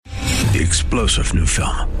The explosive new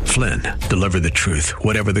film, Flynn, deliver the truth,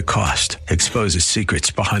 whatever the cost, exposes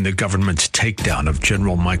secrets behind the government's takedown of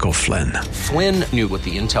General Michael Flynn. Flynn knew what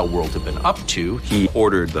the intel world had been up to. He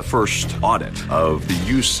ordered the first audit of the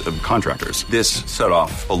use of contractors. This set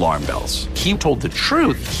off alarm bells. He told the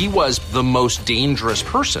truth. He was the most dangerous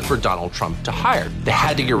person for Donald Trump to hire. They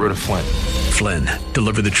had to get rid of Flynn. Flynn,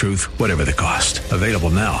 deliver the truth, whatever the cost. Available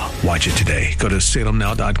now. Watch it today. Go to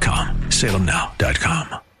salemnow.com.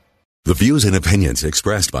 salemnow.com. The views and opinions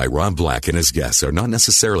expressed by Rob Black and his guests are not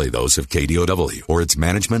necessarily those of KDOW or its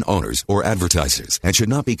management, owners, or advertisers and should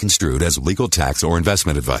not be construed as legal, tax, or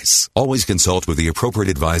investment advice. Always consult with the appropriate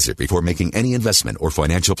advisor before making any investment or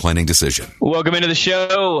financial planning decision. Welcome into the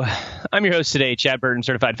show. I'm your host today, Chad Burton,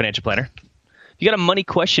 Certified Financial Planner. If you got a money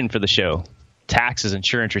question for the show, taxes,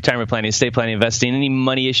 insurance, retirement planning, estate planning, investing, any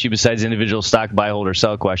money issue besides individual stock buy, hold, or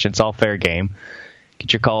sell question, it's all fair game.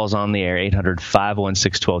 Get your calls on the air,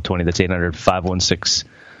 800-516-1220. That's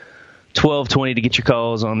 800-516-1220 to get your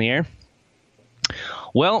calls on the air.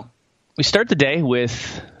 Well, we start the day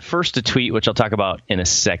with first a tweet, which I'll talk about in a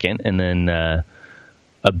second, and then a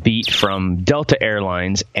beat from Delta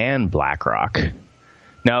Airlines and BlackRock.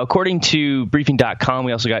 Now, according to Briefing.com,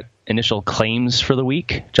 we also got initial claims for the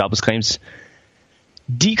week. Jobless claims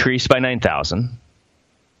decreased by 9,000.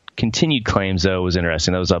 Continued claims, though, was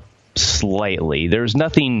interesting. That was up slightly. There's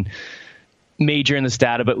nothing major in this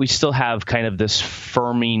data, but we still have kind of this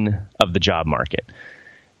firming of the job market.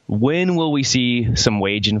 When will we see some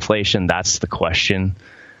wage inflation? That's the question.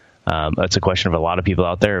 That's a question of a lot of people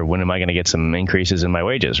out there. When am I going to get some increases in my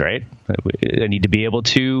wages, right? I need to be able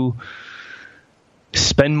to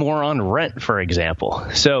spend more on rent, for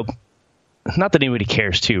example. So not that anybody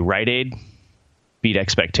cares too. Rite Aid beat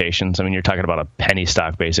expectations. I mean, you're talking about a penny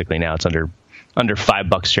stock basically now. It's under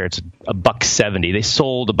 $5 share. It's $1.70. They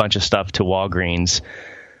sold a bunch of stuff to Walgreens.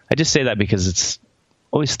 I just say that because it's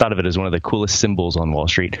always thought of it as one of the coolest symbols on Wall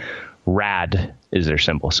Street. RAD is their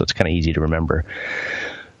symbol, so it's kind of easy to remember.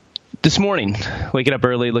 This morning, waking up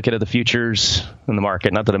early, looking at the futures in the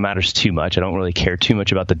market. Not that it matters too much. I don't really care too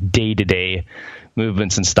much about the day-to-day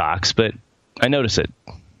movements in stocks, but I notice it.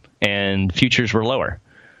 And futures were lower.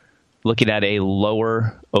 Looking at a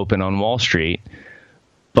lower open on Wall Street.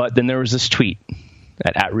 But then there was this tweet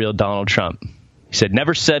at Real Donald Trump. He said,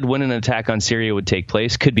 never said when an attack on Syria would take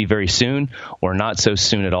place. Could be very soon or not so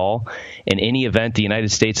soon at all. In any event, the United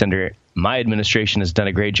States under my administration has done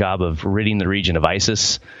a great job of ridding the region of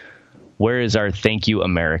ISIS. Where is our thank you,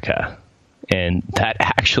 America? And that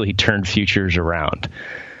actually turned futures around.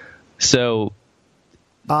 So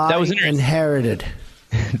that was inherited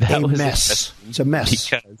a mess. It's a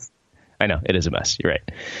mess. I know, it is a mess. You're right.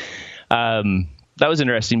 That was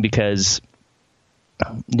interesting because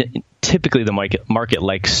typically the market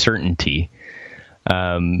likes certainty.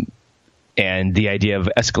 And the idea of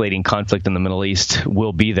escalating conflict in the Middle East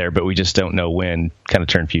will be there, but we just don't know when. Kind of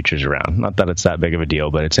turn futures around. Not that it's that big of a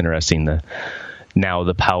deal, but it's interesting now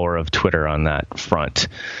the power of Twitter on that front.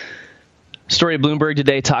 Story of Bloomberg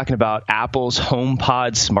today talking about Apple's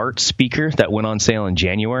HomePod smart speaker that went on sale in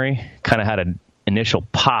January. Kind of had an initial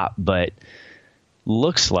pop, but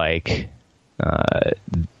looks like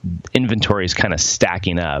inventory is kind of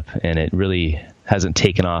stacking up, and it really hasn't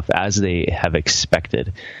taken off as they have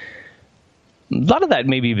expected. A lot of that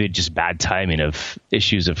may be just bad timing of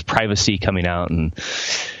issues of privacy coming out and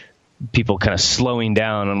people kind of slowing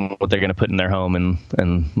down on what they're going to put in their home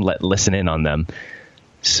and listen in on them.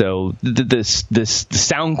 So the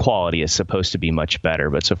sound quality is supposed to be much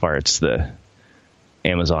better, but so far it's the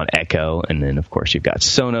Amazon Echo, and then of course you've got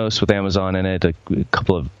Sonos with Amazon in it, a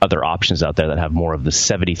couple of other options out there that have more of the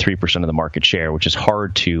 73% of the market share, which is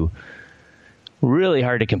really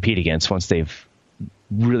hard to compete against once they've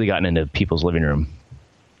really gotten into people's living room.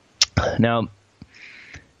 Now,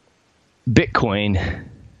 Bitcoin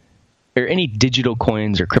or any digital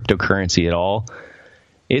coins or cryptocurrency at all,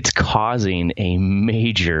 it's causing a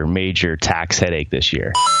major tax headache this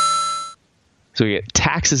year. So we get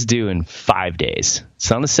taxes due in 5 days. It's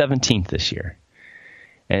on the 17th this year.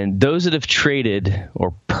 And those that have traded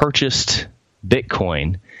or purchased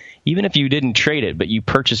Bitcoin, even if you didn't trade it, but you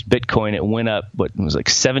purchased Bitcoin, it went up, it was like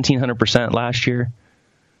 1,700% last year.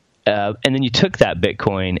 And then you took that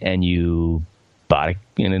Bitcoin and you bought,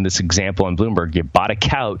 in this example on Bloomberg, you bought a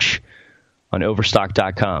couch on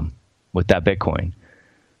Overstock.com with that Bitcoin.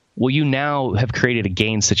 Well, you now have created a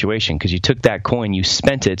gain situation because you took that coin, you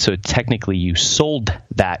spent it, so technically you sold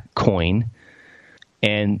that coin,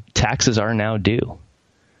 and taxes are now due.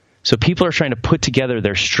 So people are trying to put together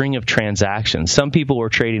their string of transactions. Some people were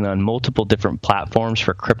trading on multiple different platforms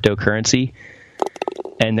for cryptocurrency,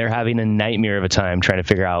 and they're having a nightmare of a time trying to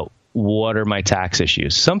figure out what are my tax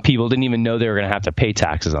issues? Some people didn't even know they were going to have to pay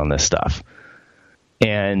taxes on this stuff.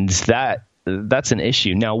 And that's an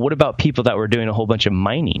issue. Now, what about people that were doing a whole bunch of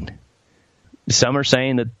mining? Some are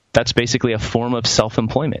saying that that's basically a form of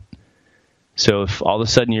self-employment. So if all of a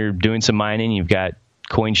sudden you're doing some mining, you've got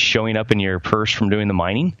coins showing up in your purse from doing the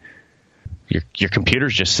mining, your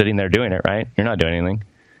computer's just sitting there doing it, right? You're not doing anything.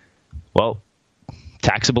 Well,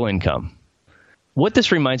 taxable income. What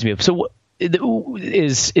this reminds me of, so what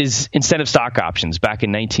is incentive stock options back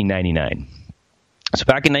in 1999. So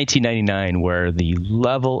back in 1999, where the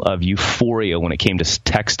level of euphoria when it came to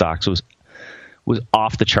tech stocks was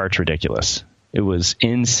off the charts ridiculous. It was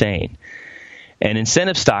insane. And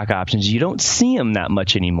incentive stock options, you don't see them that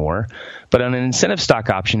much anymore. But on an incentive stock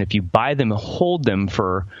option, if you buy them and hold them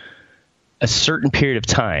for a certain period of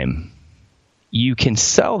time, you can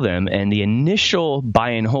sell them, and the initial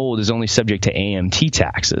buy and hold is only subject to AMT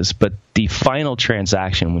taxes. But the final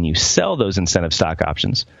transaction, when you sell those incentive stock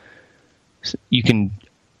options, you can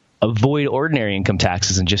avoid ordinary income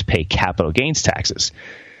taxes and just pay capital gains taxes.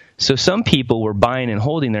 So some people were buying and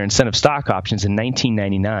holding their incentive stock options in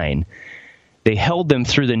 1999. They held them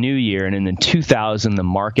through the new year, and in 2000, the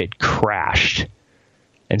market crashed.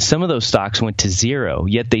 And some of those stocks went to zero,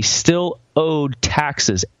 yet they still owed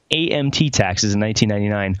taxes, AMT taxes in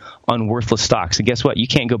 1999 on worthless stocks. And guess what? You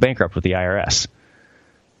can't go bankrupt with the IRS.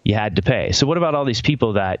 You had to pay. So what about all these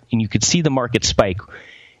people and you could see the market spike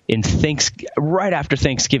right after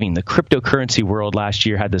Thanksgiving? The cryptocurrency world last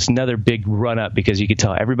year had this another big run up because you could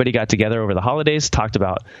tell everybody got together over the holidays, talked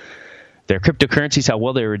about their cryptocurrencies, how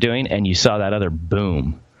well they were doing, and you saw that other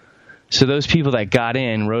boom. So those people that got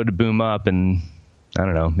in rode to boom up, and I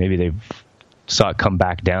don't know, maybe they saw it come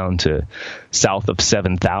back down to south of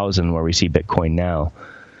 7,000 where we see Bitcoin now.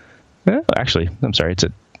 Actually, I'm sorry, it's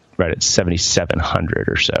right at 7,700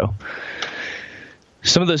 or so.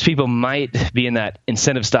 Some of those people might be in that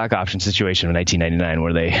incentive stock option situation in 1999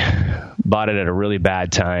 where they bought it at a really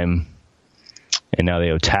bad time, and now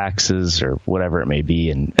they owe taxes or whatever it may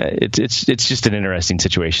be. And it's just an interesting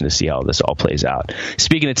situation to see how this all plays out.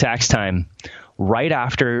 Speaking of tax time, right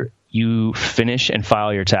after you finish and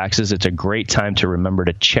file your taxes, it's a great time to remember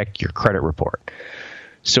to check your credit report.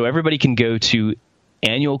 So everybody can go to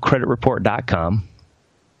annualcreditreport.com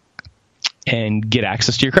and get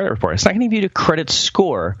access to your credit report. It's not going to give you a credit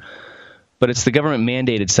score, but it's the government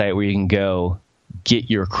mandated site where you can go get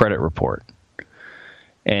your credit report.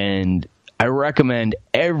 And I recommend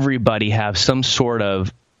everybody have some sort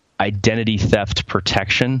of identity theft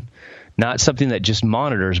protection, not something that just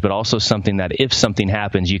monitors, but also something that if something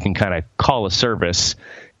happens, you can kind of call a service,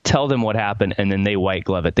 tell them what happened, and then they white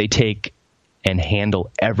glove it. They take and handle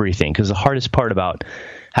everything, because the hardest part about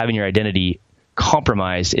having your identity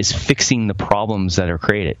compromised is fixing the problems that are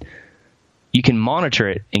created. You can monitor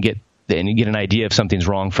it and get an idea if something's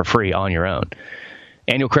wrong for free on your own.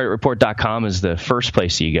 Annualcreditreport.com is the first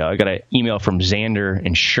place you go. I got an email from Xander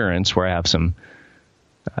Insurance where I have some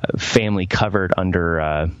family covered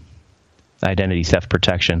under identity theft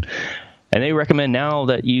protection. And they recommend now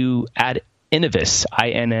that you add Innovis,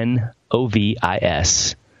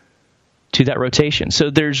 INNOVIS, to that rotation. So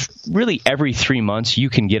there's really every 3 months you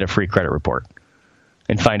can get a free credit report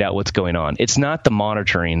and find out what's going on. It's not the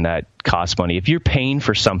monitoring that costs money. If you're paying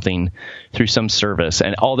for something through some service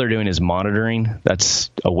and all they're doing is monitoring, that's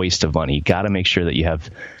a waste of money. You got to make sure that you have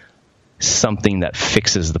something that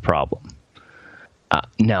fixes the problem.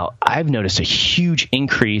 Now, I've noticed a huge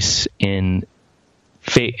increase in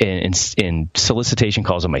solicitation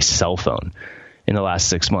calls on my cell phone in the last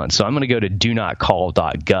 6 months. So I'm going to go to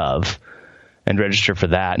donotcall.gov and register for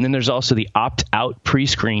that. And then there's also the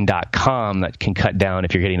optoutprescreen.com that can cut down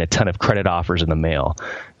if you're getting a ton of credit offers in the mail.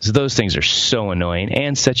 So those things are so annoying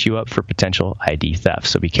and set you up for potential ID theft.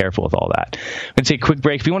 So be careful with all that. I'm going to take a quick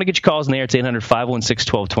break. If you want to get your calls in the air, it's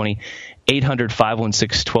 800-516-1220.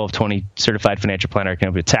 800-516-1220. Certified financial planner. I can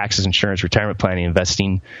help you with taxes, insurance, retirement planning,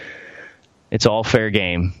 investing. It's all fair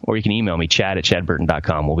game. Or you can email me,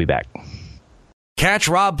 chad@chadburton.com. We'll be back. Catch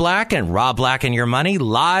Rob Black and Rob Black and Your Money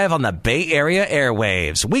live on the Bay Area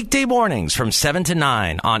airwaves, weekday mornings from 7 to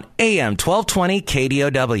 9 on AM 1220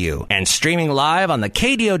 KDOW and streaming live on the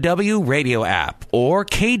KDOW radio app or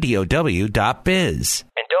KDOW.biz.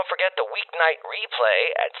 And don't forget the weeknight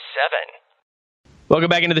replay at 7. Welcome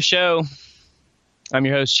back into the show. I'm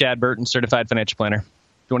your host, Chad Burton, Certified Financial Planner. If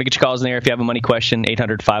you want to get your calls in there, if you have a money question,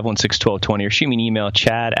 800-516-1220 or shoot me an email,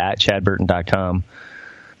 chad@chadburton.com.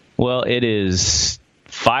 Well, it is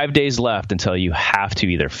 5 days left until you have to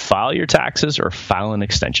either file your taxes or file an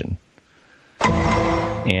extension.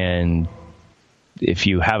 And if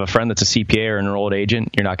you have a friend that's a CPA or an enrolled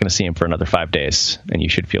agent, you're not going to see him for another 5 days, and you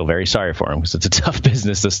should feel very sorry for him because it's a tough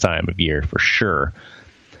business this time of year for sure.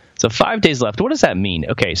 So 5 days left. What does that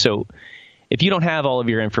mean? Okay, so if you don't have all of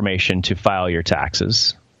your information to file your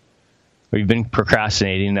taxes, or you've been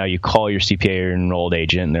procrastinating, now you call your CPA or enrolled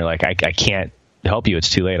agent, and they're like, I can't help you. It's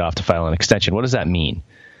too late. I'll have to file an extension. What does that mean?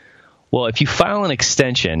 Well, if you file an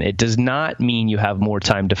extension, it does not mean you have more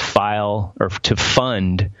time to file or to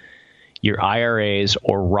fund your IRAs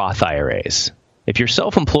or Roth IRAs. If you're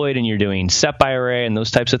self-employed and you're doing SEP IRA and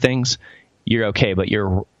those types of things, you're okay. But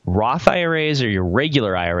your Roth IRAs or your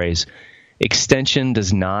regular IRAs, extension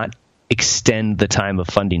does not extend the time of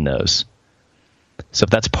funding those. So if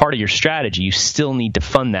that's part of your strategy, you still need to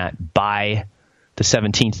fund that by the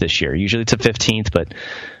 17th this year. Usually it's the 15th, but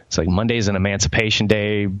it's like Monday's an Emancipation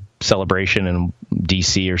Day celebration in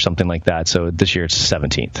D.C. or something like that. So this year it's the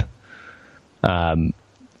 17th.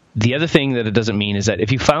 The other thing that it doesn't mean is that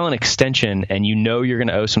if you file an extension and you know you're going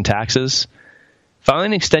to owe some taxes, filing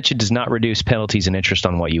an extension does not reduce penalties and interest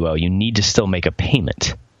on what you owe. You need to still make a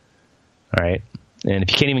payment. All right? And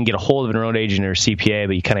if you can't even get a hold of an enrolled agent or a CPA,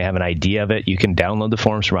 but you kind of have an idea of it, you can download the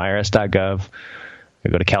forms from irs.gov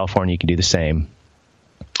or go to California. You can do the same.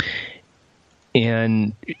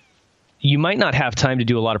 And you might not have time to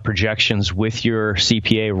do a lot of projections with your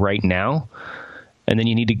CPA right now. And then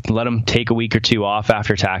you need to let them take a week or two off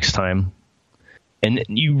after tax time. And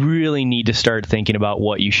you really need to start thinking about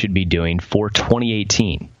what you should be doing for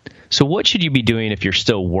 2018. So what should you be doing if you're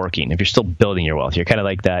still working, if you're still building your wealth? You're kind of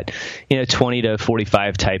like that, 20 to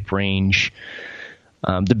 45 type range.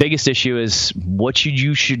 The biggest issue is what should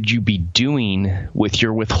you be doing with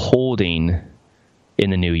your withholding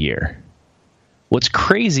in the new year? What's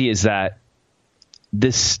crazy is that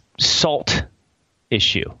this SALT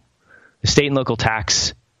issue, the state and local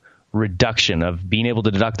tax reduction of being able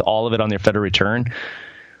to deduct all of it on their federal return,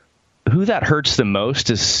 who that hurts the most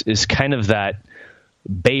is kind of that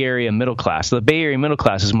Bay Area middle class. The Bay Area middle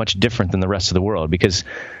class is much different than the rest of the world because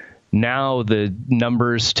now the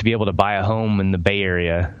numbers to be able to buy a home in the Bay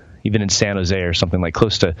Area, even in San Jose or something like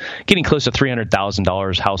getting close to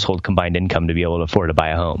 $300,000 household combined income to be able to afford to buy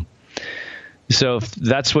a home. So if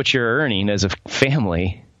that's what you're earning as a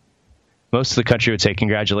family, most of the country would say,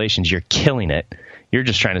 congratulations, you're killing it. You're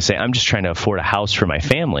just trying to say, I'm just trying to afford a house for my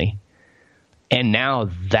family. And now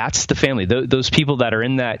that's the family. Those people that are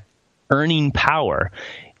in that earning power,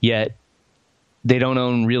 yet they don't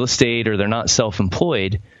own real estate or they're not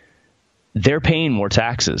self-employed, they're paying more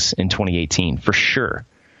taxes in 2018 for sure.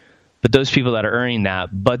 But those people that are earning that,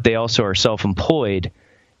 but they also are self-employed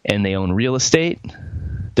and they own real estate,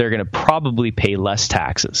 they're going to probably pay less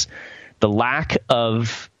taxes. The lack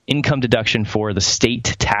of income deduction for the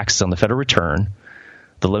state taxes on the federal return,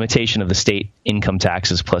 the limitation of the state income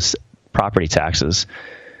taxes plus property taxes,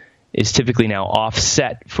 is typically now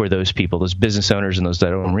offset for those people, those business owners and those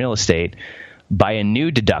that own real estate, by a new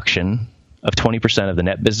deduction of 20% of the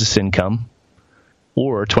net business income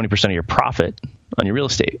or 20% of your profit on your real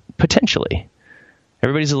estate, potentially.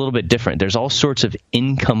 Everybody's a little bit different. There's all sorts of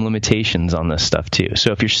income limitations on this stuff too.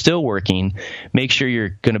 So if you're still working, make sure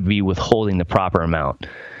you're going to be withholding the proper amount.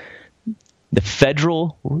 The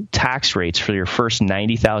federal tax rates for your first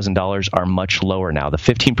 $90,000 are much lower now. The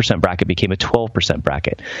 15% bracket became a 12%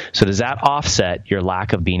 bracket. So does that offset your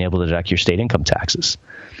lack of being able to deduct your state income taxes?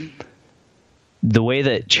 The way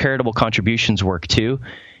that charitable contributions work too,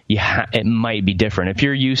 it might be different. If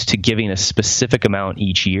you're used to giving a specific amount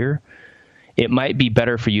each year, it might be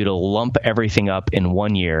better for you to lump everything up in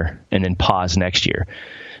one year and then pause next year.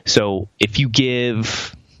 So if you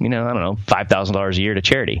give, $5,000 a year to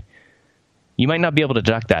charity, you might not be able to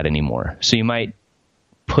deduct that anymore. So you might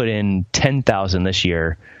put in $10,000 this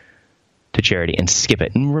year to charity and skip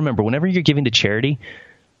it. And remember, whenever you're giving to charity,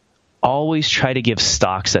 always try to give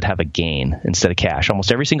stocks that have a gain instead of cash.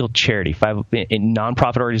 Almost every single charity,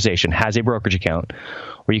 nonprofit organization has a brokerage account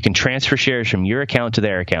where you can transfer shares from your account to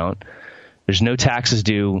their account. There's no taxes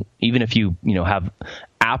due, even if you have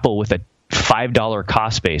Apple with a $5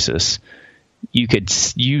 cost basis. You could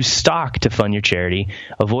use stock to fund your charity,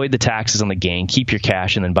 avoid the taxes on the gain, keep your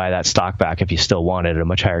cash, and then buy that stock back if you still want it at a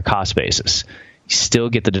much higher cost basis. You still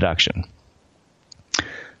get the deduction.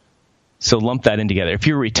 So lump that in together. If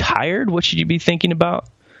you're retired, what should you be thinking about?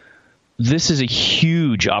 This is a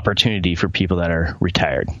huge opportunity for people that are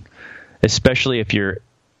retired, especially if you're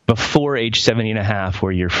before age 70 and a half,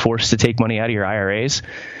 where you're forced to take money out of your IRAs,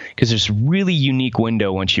 because there's a really unique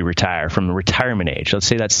window once you retire from the retirement age. Let's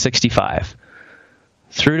say that's 65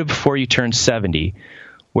 through to before you turn 70,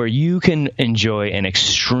 where you can enjoy an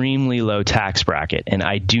extremely low tax bracket. And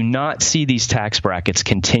I do not see these tax brackets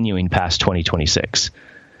continuing past 2026.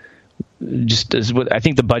 I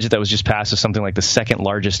think the budget that was just passed is something like the second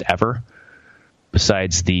largest ever,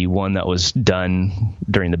 besides the one that was done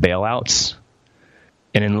during the bailouts.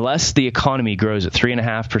 And unless the economy grows at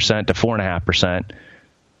 3.5% to 4.5%,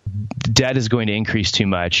 debt is going to increase too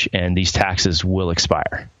much, and these taxes will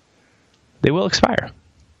expire. They will expire.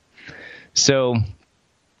 So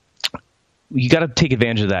you got to take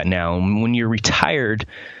advantage of that now. When you're retired,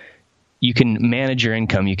 you can manage your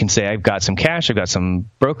income. You can say, I've got some cash, I've got some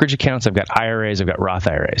brokerage accounts, I've got IRAs, I've got Roth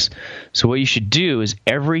IRAs. So what you should do is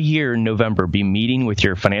every year in November, be meeting with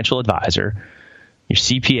your financial advisor, your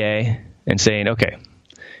CPA, and saying, okay,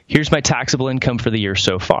 here's my taxable income for the year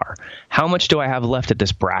so far. How much do I have left at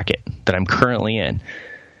this bracket that I'm currently in?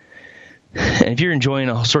 And if you're enjoying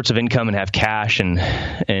all sorts of income and have cash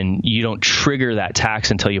and you don't trigger that tax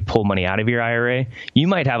until you pull money out of your IRA, you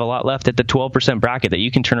might have a lot left at the 12% bracket that you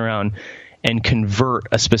can turn around and convert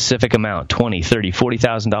a specific amount, $20,000, $30,000,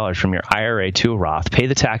 $40,000 from your IRA to a Roth, pay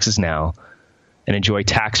the taxes now, and enjoy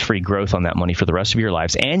tax-free growth on that money for the rest of your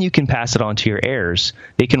lives. And you can pass it on to your heirs.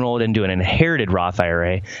 They can roll it into an inherited Roth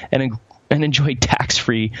IRA and enjoy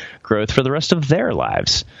tax-free growth for the rest of their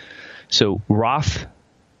lives. So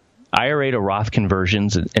IRA to Roth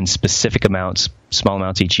conversions in specific amounts, small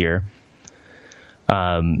amounts each year.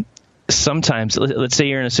 Sometimes, let's say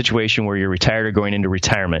you're in a situation where you're retired or going into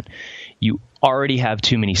retirement. You already have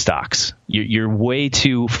too many stocks. You're way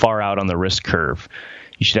too far out on the risk curve.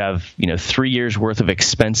 You should have 3 years worth of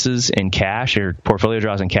expenses in cash or portfolio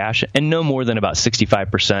draws in cash, and no more than about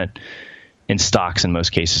 65% in stocks in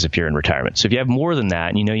most cases if you're in retirement. So if you have more than that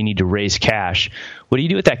and you need to raise cash, what do you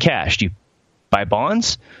do with that cash? Do you buy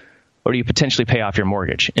bonds? Or do you potentially pay off your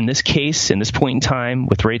mortgage? In this case, in this point in time,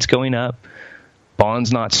 with rates going up,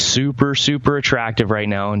 bonds not super, super attractive right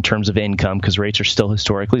now in terms of income because rates are still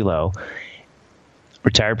historically low.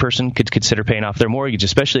 Retired person could consider paying off their mortgage,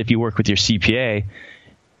 especially if you work with your CPA.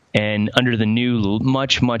 And under the new,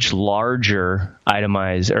 much, much larger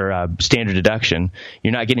itemized or standard deduction,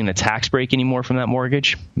 you're not getting a tax break anymore from that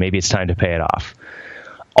mortgage. Maybe it's time to pay it off.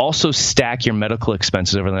 Also, stack your medical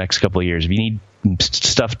expenses over the next couple of years. If you need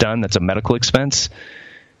stuff done that's a medical expense,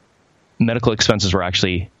 medical expenses were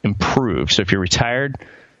actually improved. So if you're retired,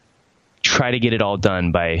 try to get it all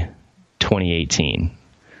done by 2018.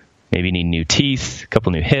 Maybe you need new teeth, a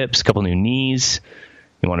couple new hips, a couple new knees.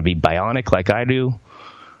 You want to be bionic like I do,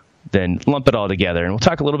 then lump it all together. And we'll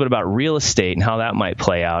talk a little bit about real estate and how that might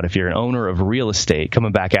play out if you're an owner of real estate.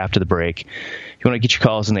 Coming back after the break. If you want to get your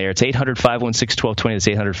calls in the air, it's 800-516-1220. That's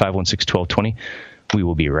 800-516-1220. We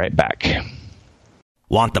will be right back.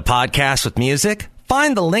 Want the podcast with music?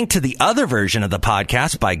 Find the link to the other version of the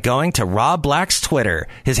podcast by going to Rob Black's Twitter.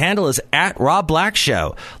 His handle is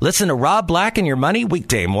 @RobBlackShow. Listen to Rob Black and Your Money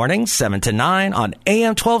weekday mornings, 7 to 9 on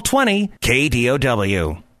AM 1220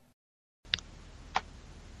 KDOW.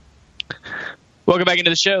 Welcome back into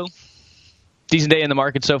the show. Decent day in the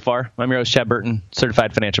market so far. I'm your host, Chad Burton,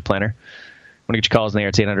 certified financial planner. Want to get your calls in the air?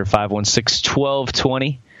 It's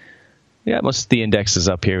 800-516-1220. Yeah, most of the index is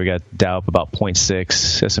up here. We got Dow up about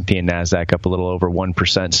 0.6, S&P and NASDAQ up a little over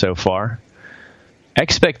 1% so far.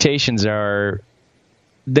 Expectations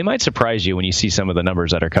they might surprise you when you see some of the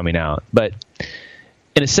numbers that are coming out. But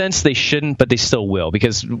in a sense, they shouldn't, but they still will.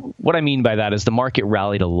 Because what I mean by that is the market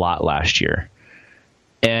rallied a lot last year.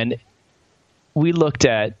 And we looked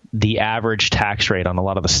at the average tax rate on a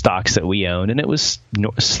lot of the stocks that we own, and it was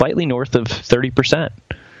slightly north of 30%.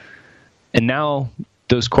 And now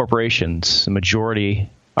those corporations, the majority,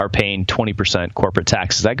 are paying 20% corporate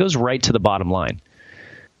taxes. That goes right to the bottom line.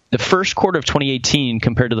 The first quarter of 2018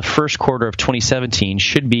 compared to the first quarter of 2017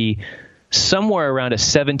 should be somewhere around a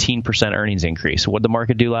 17% earnings increase. What did the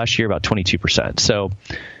market do last year? About 22%. So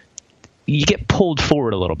you get pulled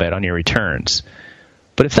forward a little bit on your returns.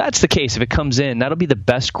 But if that's the case, if it comes in, that'll be the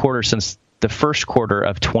best quarter since the first quarter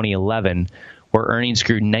of 2011, where earnings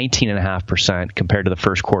grew 19.5% compared to the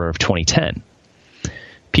first quarter of 2010.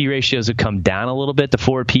 P ratios have come down a little bit. The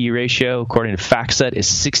forward PE ratio, according to FactSet, is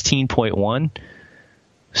 16.1.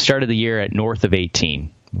 Started the year at north of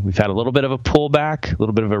 18. We've had a little bit of a pullback, a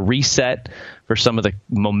little bit of a reset for some of the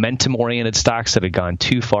momentum-oriented stocks that had gone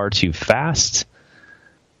too far too fast.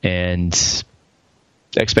 And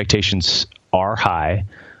expectations are high.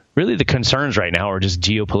 Really, the concerns right now are just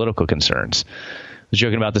geopolitical concerns. I was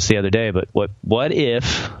joking about this the other day, but what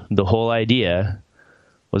if the whole idea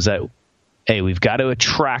was that, hey, we've got to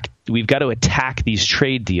attack these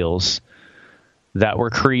trade deals that were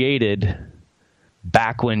created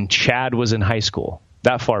back when Chad was in high school.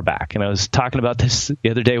 that far back. And I was talking about this the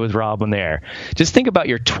other day with Rob on the air. Just think about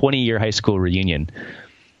your 20-year high school reunion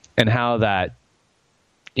and how that,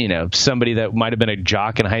 somebody that might have been a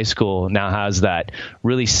jock in high school now has that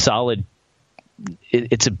really solid.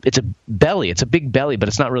 It's a belly. It's a big belly, but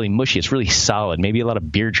it's not really mushy. It's really solid. Maybe a lot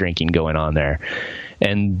of beer drinking going on there.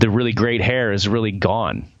 And the really great hair is really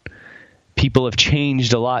gone. People have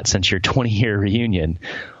changed a lot since your 20-year reunion.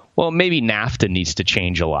 Well, maybe NAFTA needs to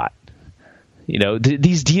change a lot.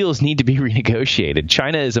 These deals need to be renegotiated.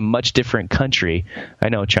 China is a much different country. I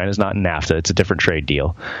know China's not in NAFTA. It's a different trade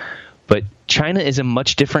deal. But China is a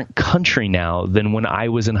much different country now than when I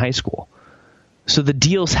was in high school. So the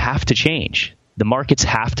deals have to change. The markets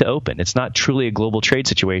have to open. It's not truly a global trade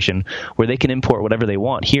situation where they can import whatever they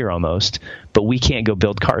want here almost, but we can't go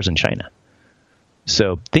build cars in China.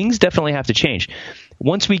 So things definitely have to change.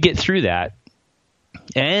 Once we get through that,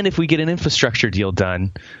 and if we get an infrastructure deal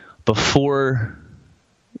done before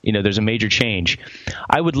there's a major change,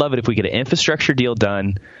 I would love it if we get an infrastructure deal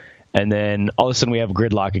done and then all of a sudden we have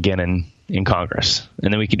gridlock again in Congress.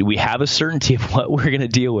 And then we have a certainty of what we're going to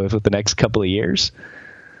deal with the next couple of years.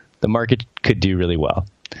 The market could do really well.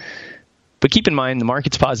 But keep in mind, the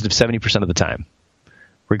market's positive 70% of the time.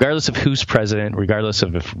 Regardless of who's president, regardless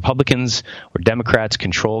of if Republicans or Democrats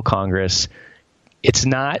control Congress, it's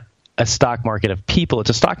not a stock market of people.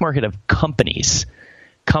 It's a stock market of companies.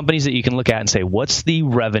 Companies that you can look at and say, what's the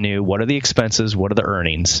revenue? What are the expenses? What are the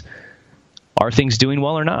earnings? Are things doing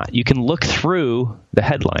well or not? You can look through the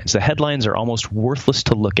headlines. The headlines are almost worthless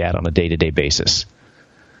to look at on a day-to-day basis.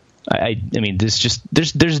 I mean,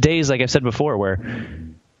 there's days, like I've said before, where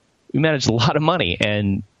we managed a lot of money,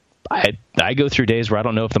 and I go through days where I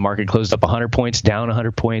don't know if the market closed up 100 points, down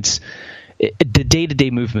 100 points. The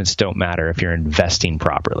day-to-day movements don't matter if you're investing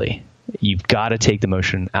properly. You've got to take the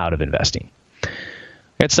emotion out of investing. I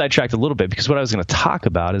got sidetracked a little bit because what I was going to talk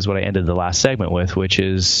about is what I ended the last segment with, which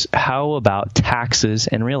is how about taxes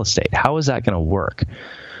and real estate? How is that going to work?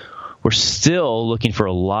 We're still looking for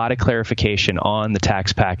a lot of clarification on the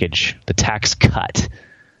tax package, the tax cut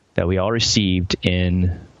that we all received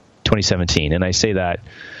in 2017. And I say that a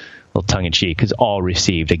little tongue-in-cheek because all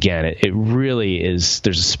received. Again, it really is.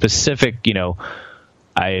 There's a specific,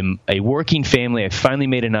 I'm a working family. I finally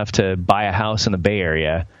made enough to buy a house in the Bay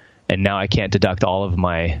Area, and now I can't deduct all of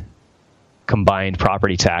my combined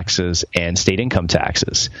property taxes and state income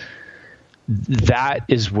taxes. That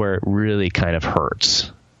is where it really kind of hurts.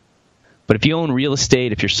 But if you own real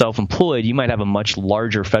estate, if you're self-employed, you might have a much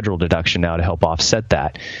larger federal deduction now to help offset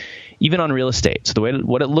that, even on real estate. So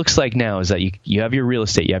what it looks like now is that you have your real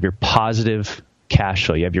estate, you have your positive cash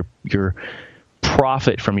flow, you have your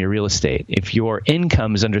profit from your real estate. If your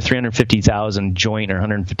income is under $350,000 joint or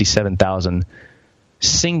 $157,000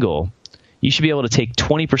 single, you should be able to take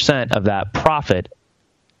 20% of that profit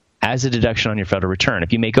as a deduction on your federal return.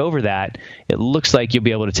 If you make over that, it looks like you'll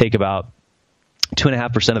be able to take about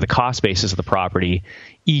 2.5% of the cost basis of the property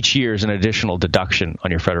each year as an additional deduction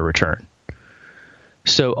on your federal return.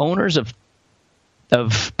 So owners of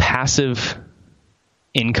passive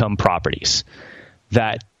income properties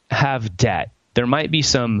that have debt, there might be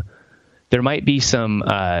some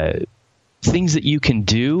things that you can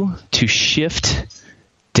do to shift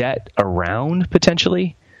debt around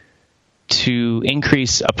potentially to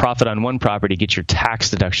increase a profit on one property, get your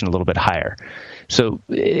tax deduction a little bit higher. So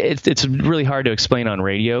it's really hard to explain on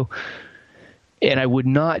radio. And I would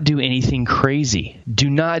not do anything crazy.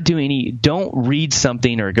 Don't read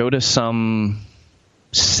something or go to some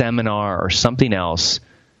seminar or something else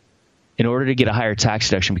in order to get a higher tax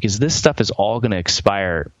deduction, because this stuff is all going to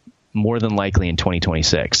expire more than likely in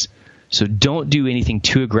 2026. So don't do anything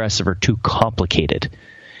too aggressive or too complicated.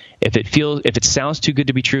 If it sounds too good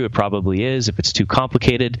to be true, it probably is. If it's too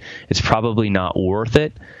complicated, it's probably not worth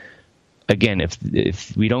it. Again,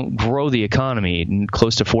 if we don't grow the economy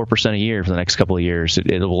close to 4% a year for the next couple of years,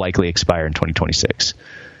 it will likely expire in 2026,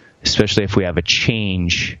 especially if we have a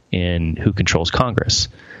change in who controls Congress.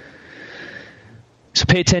 So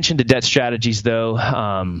pay attention to debt strategies, though.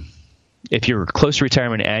 If you're close to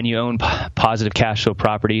retirement and you own positive cash flow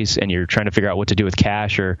properties and you're trying to figure out what to do with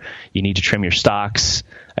cash, or you need to trim your stocks,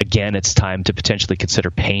 again, it's time to potentially consider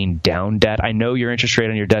paying down debt. I know your interest rate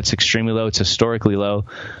on your debt's extremely low. It's historically low.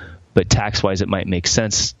 But tax-wise, it might make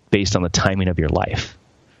sense based on the timing of your life.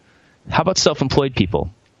 How about self-employed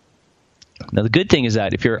people? Now, the good thing is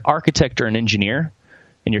that if you're an architect or an engineer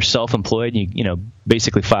and you're self-employed, you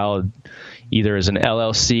basically file either as an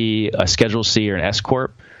LLC, a Schedule C, or an S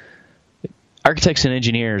Corp, architects and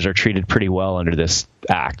engineers are treated pretty well under this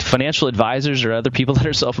act. Financial advisors or other people that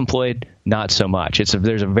are self-employed, not so much.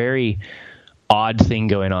 There's a very odd thing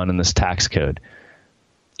going on in this tax code.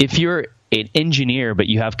 if you're an engineer but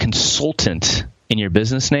you have consultant in your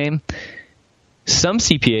business name, some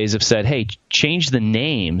CPAs have said, hey, change the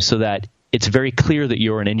name so that it's very clear that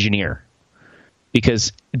you're an engineer.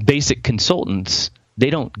 Because basic consultants, they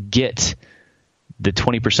don't get the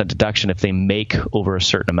 20% deduction if they make over a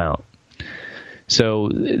certain amount. So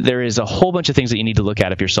there is a whole bunch of things that you need to look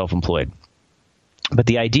at if you're self-employed. But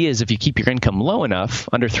the idea is if you keep your income low enough,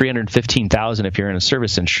 under $315,000 if you're in a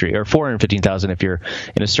service industry, or $415,000 if you're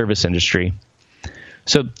in a service industry.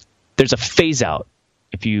 So there's a phase out.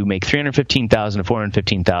 If you make $315,000 to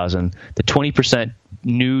 $415,000, the 20%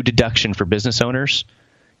 new deduction for business owners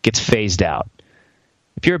gets phased out.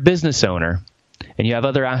 If you're a business owner and you have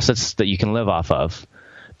other assets that you can live off of,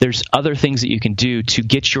 there's other things that you can do to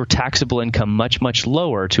get your taxable income much, much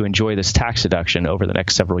lower to enjoy this tax deduction over the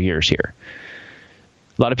next several years here.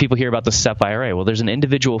 A lot of people hear about the SEP IRA. Well, there's an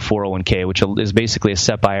individual 401k, which is basically a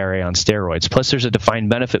SEP IRA on steroids. Plus, there's a defined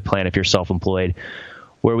benefit plan if you're self-employed,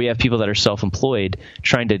 where we have people that are self-employed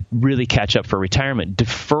trying to really catch up for retirement,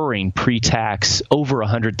 deferring pre-tax over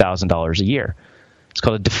 $100,000 a year. It's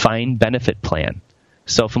called a defined benefit plan.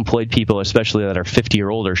 Self-employed people, especially that are 50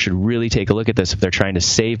 or older, should really take a look at this if they're trying to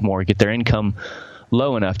save more, get their income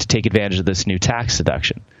low enough to take advantage of this new tax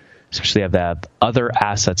deduction, especially if they have other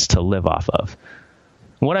assets to live off of.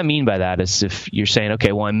 What I mean by that is if you're saying,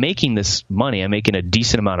 okay, well, I'm making this money, I'm making a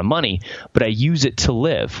decent amount of money, but I use it to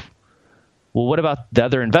live. Well, what about the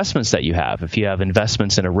other investments that you have? If you have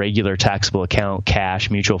investments in a regular taxable account,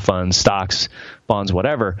 cash, mutual funds, stocks, bonds,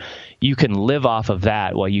 whatever, you can live off of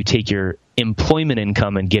that while you take your employment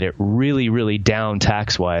income and get it really, really down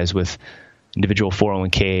tax-wise with individual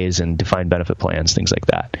 401ks and defined benefit plans, things like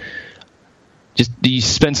that. Just you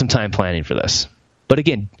spend some time planning for this. But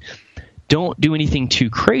again, don't do anything too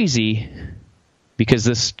crazy because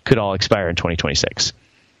this could all expire in 2026.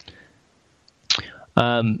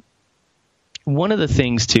 One of the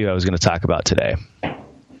things, too, I was going to talk about today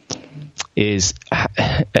is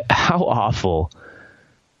how awful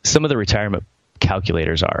some of the retirement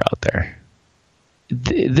calculators are out there.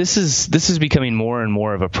 This is becoming more and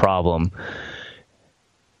more of a problem,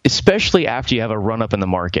 especially after you have a run-up in the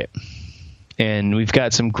market. And we've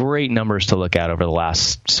got some great numbers to look at over the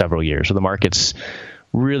last several years, where the market's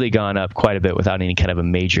really gone up quite a bit without any kind of a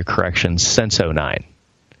major correction since 2009.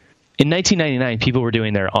 In 1999, people were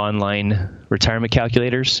doing their online retirement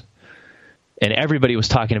calculators, and everybody was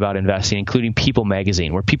talking about investing, including People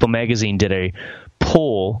Magazine, where People Magazine did a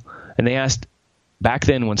poll, and they asked, back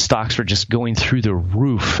then when stocks were just going through the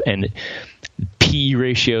roof and PE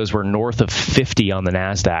ratios were north of 50 on the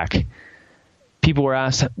NASDAQ, people were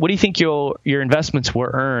asked, what do you think your investments will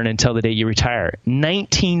earn until the day you retire?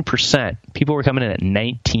 19%. People were coming in at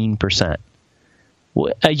 19%.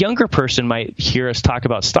 A younger person might hear us talk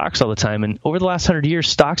about stocks all the time, and over the last 100 years,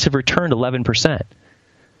 stocks have returned 11%.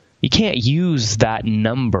 You can't use that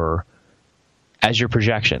number as your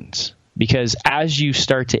projections, because as you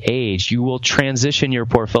start to age, you will transition your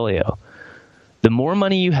portfolio. The more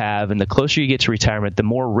money you have and the closer you get to retirement, the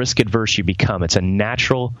more risk adverse you become. It's a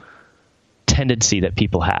natural tendency that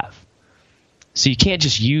people have. So you can't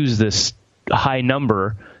just use this high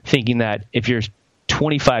number thinking that if you're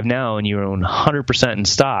 25 now and you own 100% in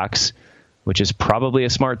stocks, which is probably a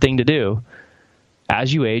smart thing to do,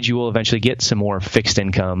 as you age, you will eventually get some more fixed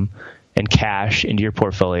income and cash into your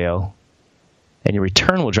portfolio, and your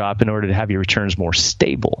return will drop in order to have your returns more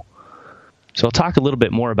stable. So I'll talk a little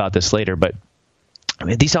bit more about this later, but I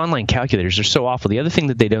mean, these online calculators are so awful. The other thing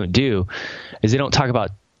that they don't do is they don't talk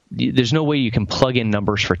about, there's no way you can plug in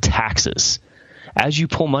numbers for taxes. As you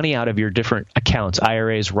pull money out of your different accounts,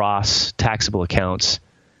 IRAs, Roths, taxable accounts,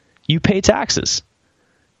 you pay taxes.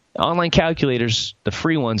 Online calculators, the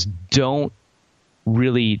free ones, don't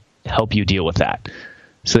really help you deal with that.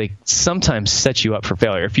 So they sometimes set you up for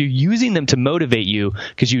failure. If you're using them to motivate you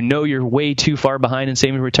because you know you're way too far behind in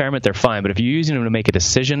saving for retirement, they're fine. But if you're using them to make a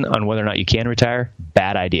decision on whether or not you can retire,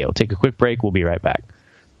 bad idea. We'll take a quick break. We'll be right back.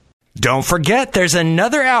 Don't forget, there's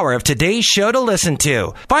another hour of today's show to listen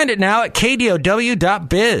to. Find it now at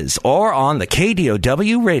KDOW.biz or on the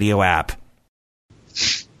KDOW radio app.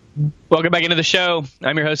 Welcome back into the show.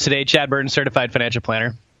 I'm your host today, Chad Burton, certified financial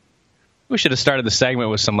planner. We should have started the segment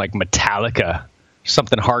with some like Metallica,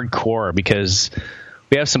 something hardcore, because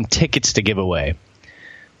we have some tickets to give away.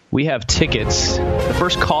 We have tickets. The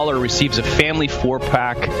first caller receives a family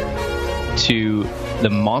 4-pack to the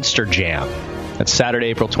Monster Jam. That's Saturday,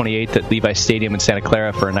 April 28th at Levi Stadium in Santa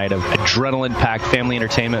Clara for a night of adrenaline-packed family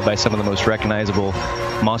entertainment by some of the most recognizable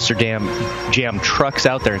Monster Jam trucks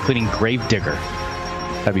out there, including Gravedigger.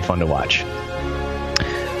 That'd be fun to watch.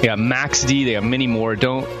 They got Max D. They got many more.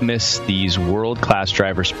 Don't miss these world-class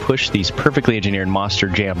drivers push these perfectly engineered Monster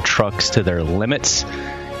Jam trucks to their limits.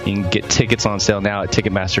 You can get tickets on sale now at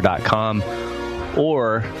Ticketmaster.com,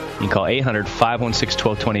 or you can call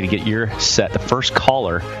 800-516-1220 to get your set. The first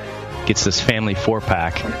caller gets this family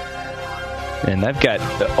 4-pack. And I've got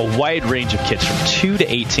a wide range of kids from 2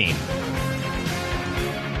 to 18.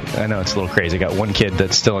 I know it's a little crazy. I got one kid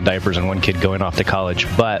that's still in diapers and one kid going off to college.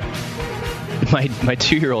 But my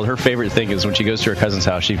 2-year-old, her favorite thing is when she goes to her cousin's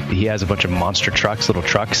house, he has a bunch of monster trucks, little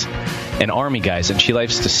trucks, and army guys. And she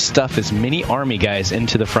likes to stuff as many army guys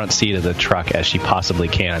into the front seat of the truck as she possibly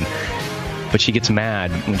can. But she gets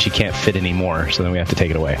mad when she can't fit anymore, so then we have to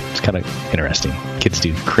take it away. It's kind of interesting. Kids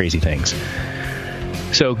do crazy things.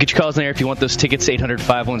 So get your calls in there if you want those tickets.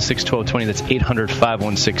 800-516-1220. That's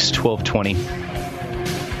 800-516-1220.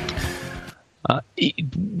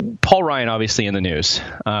 Paul Ryan, obviously, in the news.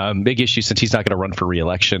 Big issue since he's not going to run for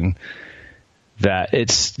re-election, that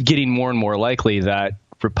it's getting more and more likely that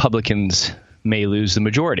Republicans may lose the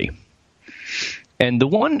majority. And the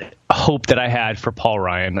one hope that I had for Paul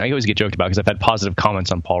Ryan, I always get joked about because I've had positive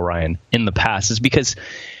comments on Paul Ryan in the past, is because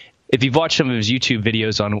if you've watched some of his YouTube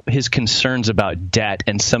videos on his concerns about debt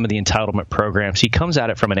and some of the entitlement programs, he comes at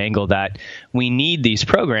it from an angle that we need these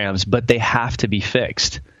programs, but they have to be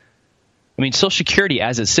fixed. I mean, Social Security,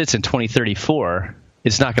 as it sits in 2034,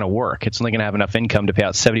 is not going to work. It's only going to have enough income to pay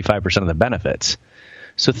out 75% of the benefits.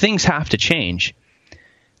 So things have to change.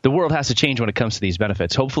 The world has to change when it comes to these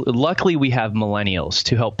benefits. Luckily, we have millennials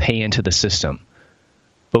to help pay into the system.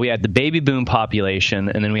 But we had the baby boom population,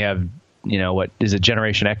 and then we have, what is it,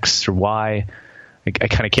 Generation X or Y? I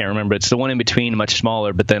kind of can't remember. It's the one in between, much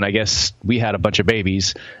smaller. But then I guess we had a bunch of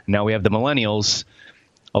babies. Now we have the millennials,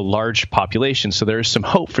 a large population. So there's some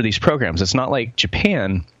hope for these programs. It's not like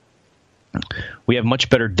Japan. We have much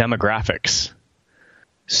better demographics.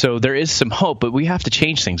 So there is some hope, but we have to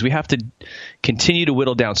change things. We have to continue to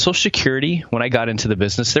whittle down. Social Security, when I got into the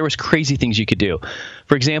business, there was crazy things you could do.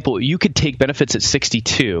 For example, you could take benefits at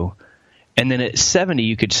 62, and then at 70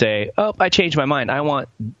 you could say, oh, I changed my mind. I want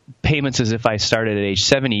payments as if I started at age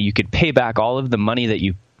 70. You could pay back all of the money that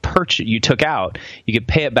you took out. You could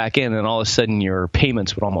pay it back in, and all of a sudden your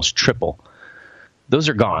payments would almost triple. Those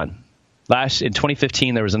are gone. In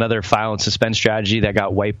 2015, there was another file and suspend strategy that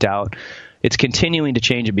got wiped out. It's continuing to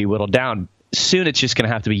change and be whittled down. Soon it's just going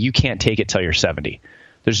to have to be you can't take it till you're 70.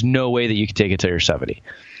 There's no way that you can take it till you're 70.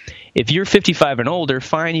 If you're 55 and older,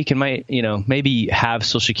 fine, you can maybe have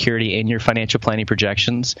Social Security in your financial planning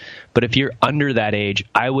projections. But if you're under that age,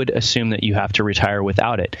 I would assume that you have to retire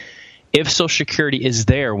without it. If Social Security is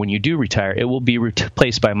there when you do retire, it will be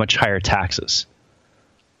replaced by much higher taxes.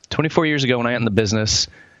 24 years ago when I got in the business,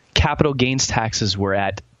 capital gains taxes were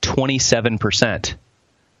at 27%.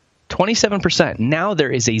 27%. Now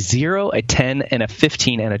there is a 0, a 10, and a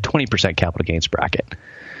 15, and a 20% capital gains bracket.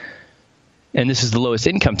 And this is the lowest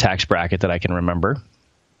income tax bracket that I can remember.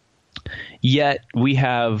 Yet we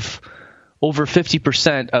have over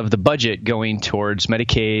 50% of the budget going towards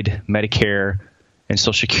Medicaid, Medicare, and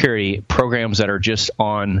Social Security programs that are just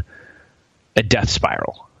on a death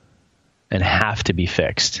spiral and have to be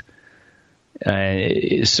fixed.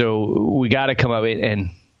 So we got to come up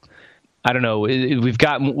and I don't know.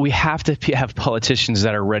 We have to have politicians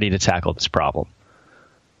that are ready to tackle this problem.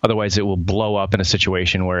 Otherwise, it will blow up in a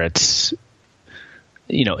situation where it's,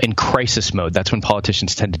 in crisis mode. That's when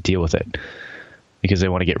politicians tend to deal with it because they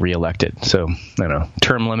want to get reelected. So, I don't know,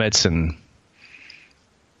 term limits and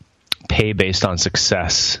pay based on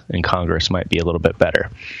success in Congress might be a little bit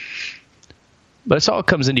better. But it all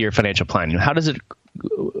comes into your financial planning. How does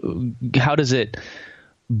it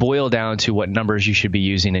boil down to what numbers you should be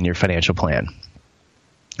using in your financial plan?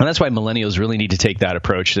 And that's why millennials really need to take that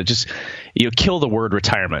approach to just kill the word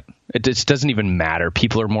retirement. It just doesn't even matter.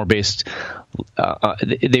 People are more based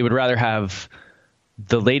they would rather have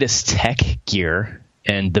the latest tech gear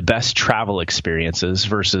and the best travel experiences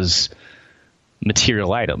versus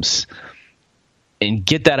material items. And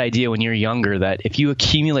get that idea when you're younger that if you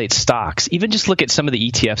accumulate stocks, even just look at some of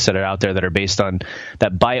the ETFs that are out there that are based on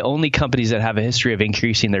that buy only companies that have a history of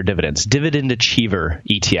increasing their dividends, dividend achiever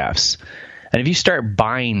ETFs. And if you start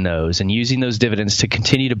buying those and using those dividends to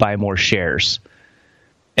continue to buy more shares,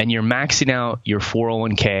 and you're maxing out your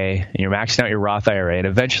 401k and you're maxing out your Roth IRA, and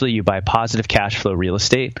eventually you buy positive cash flow real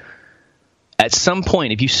estate, at some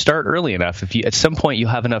point, if you start early enough, at some point you'll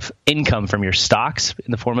have enough income from your stocks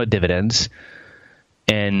in the form of dividends.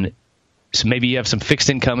 And so maybe you have some fixed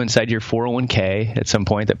income inside your 401k at some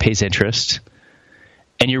point that pays interest,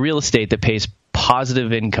 and your real estate that pays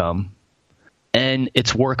positive income and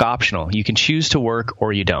it's work optional. You can choose to work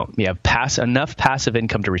or you don't. You have enough passive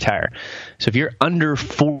income to retire. So if you're under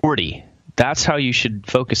 40, that's how you should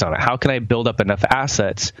focus on it. How can I build up enough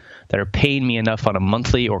assets that are paying me enough on a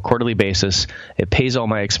monthly or quarterly basis? It pays all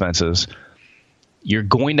my expenses. You're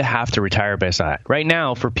going to have to retire based on that. Right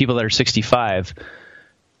now, for people that are 65,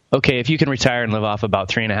 okay, if you can retire and live off about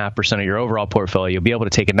 3.5% of your overall portfolio, you'll be able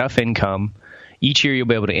to take enough income. Each year, you'll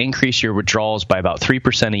be able to increase your withdrawals by about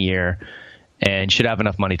 3% a year and should have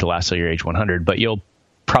enough money to last till you're age 100. But you'll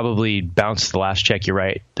probably bounce the last check you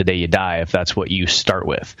write the day you die if that's what you start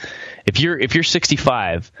with. If you're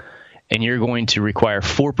 65 and you're going to require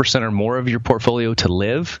 4% or more of your portfolio to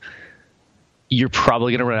live, you're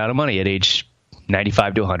probably going to run out of money at age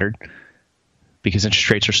 95 to 100 because interest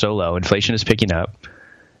rates are so low. Inflation is picking up.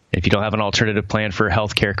 If you don't have an alternative plan for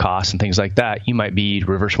healthcare costs and things like that, you might be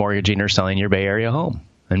reverse mortgaging or selling your Bay Area home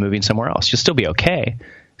and moving somewhere else. You'll still be okay.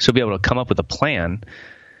 You'll be able to come up with a plan,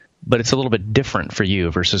 but it's a little bit different for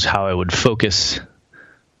you versus how I would focus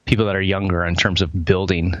people that are younger in terms of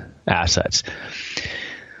building assets.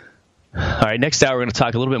 All right, next hour, we're going to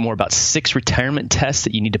talk a little bit more about 6 retirement tests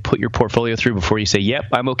that you need to put your portfolio through before you say, yep,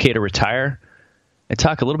 I'm okay to retire. And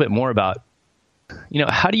talk a little bit more about,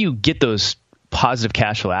 how do you get those positive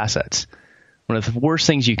cash flow assets? One of the worst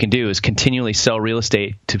things you can do is continually sell real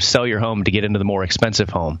estate to sell your home to get into the more expensive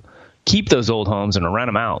home. Keep those old homes and rent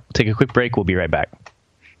them out. Take a quick break. We'll be right back.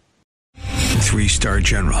 3-star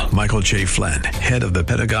General Michael J. Flynn, head of the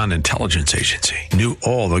Pentagon Intelligence Agency, knew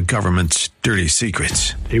all the government's dirty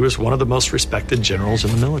secrets. He was one of the most respected generals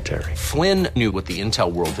in the military. Flynn knew what the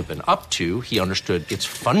intel world had been up to. He understood its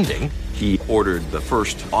funding. He ordered the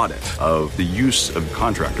first audit of the use of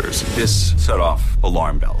contractors. This set off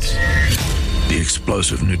alarm bells. The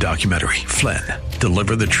explosive new documentary, Flynn,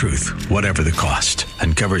 Deliver the Truth, Whatever the Cost,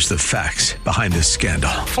 uncovers the facts behind this scandal.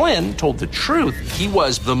 Flynn told the truth. He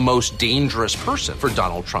was the most dangerous person for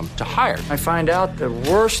Donald Trump to hire. I find out the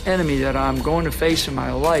worst enemy that I'm going to face in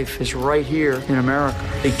my life is right here in America.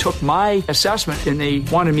 They took my assessment and they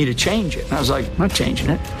wanted me to change it. And I was like, I'm not changing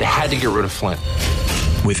it. They had to get rid of Flynn.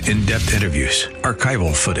 With in-depth interviews,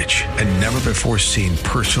 archival footage, and never-before-seen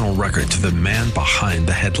personal records of the man behind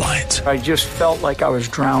the headlines. I just felt like I was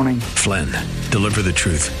drowning. Flynn, Deliver the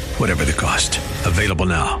Truth, Whatever the Cost. Available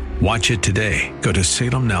now. Watch it today. Go to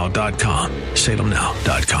salemnow.com.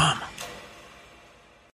 salemnow.com.